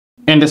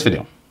In this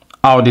video,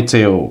 I'll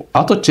detail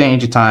how to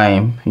change the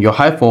time your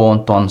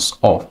iPhone turns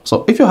off.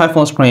 So if your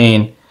iPhone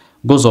screen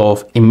goes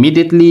off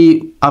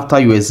immediately after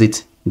you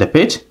exit the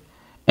page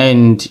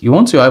and you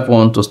want your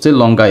iPhone to stay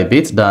longer a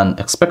bit than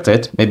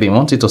expected, maybe you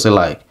want it to stay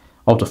like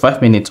up to 5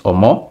 minutes or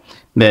more,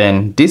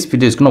 then this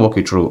video is going to walk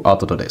you through how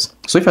to do this.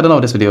 So if you don't know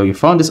this video, you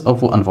found this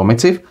helpful and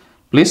informative,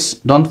 please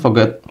don't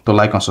forget to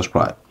like and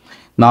subscribe.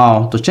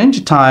 Now, to change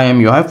the time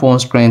your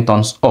iPhone screen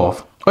turns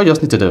off, all you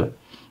just need to do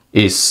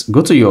is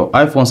go to your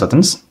iPhone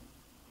settings,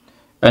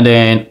 and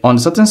then on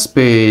the settings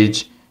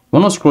page, you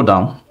want to scroll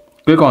down,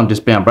 click on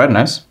display and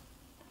brightness.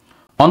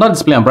 Under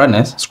display and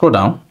brightness, scroll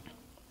down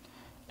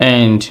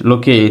and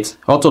locate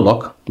auto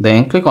lock,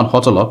 then click on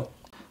auto lock.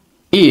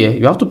 Here,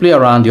 you have to play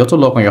around the auto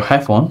lock on your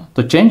iPhone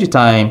to change the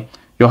time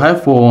your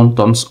iPhone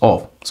turns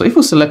off. So if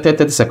you selected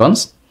 30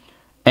 seconds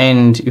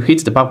and you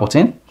hit the back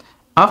button,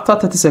 after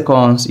 30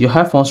 seconds, your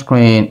iPhone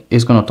screen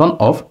is going to turn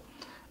off,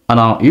 and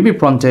now you'll be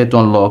prompted to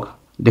unlock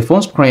the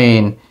phone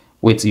screen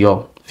with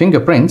your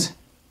fingerprint,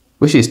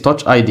 which is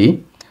Touch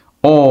ID,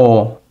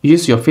 or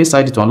use your Face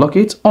ID to unlock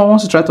it, or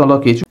once you try to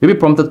unlock it, you'll be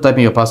prompted to type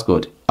in your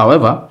passcode.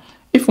 However,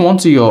 if you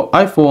want your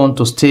iPhone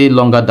to stay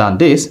longer than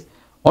this,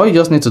 all you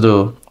just need to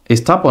do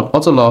is tap on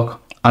auto lock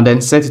and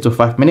then set it to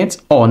 5 minutes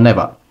or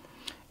never.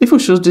 If you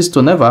choose this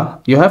to never,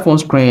 your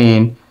iPhone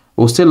screen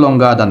will stay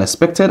longer than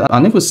expected,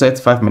 and if you set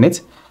 5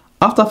 minutes,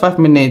 after 5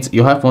 minutes,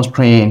 your iPhone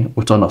screen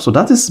will turn off. So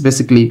that is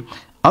basically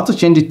how to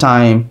change the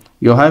time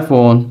your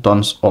iPhone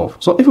turns off.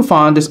 So if you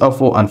found this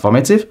helpful and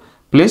informative,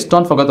 please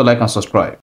don't forget to like and subscribe.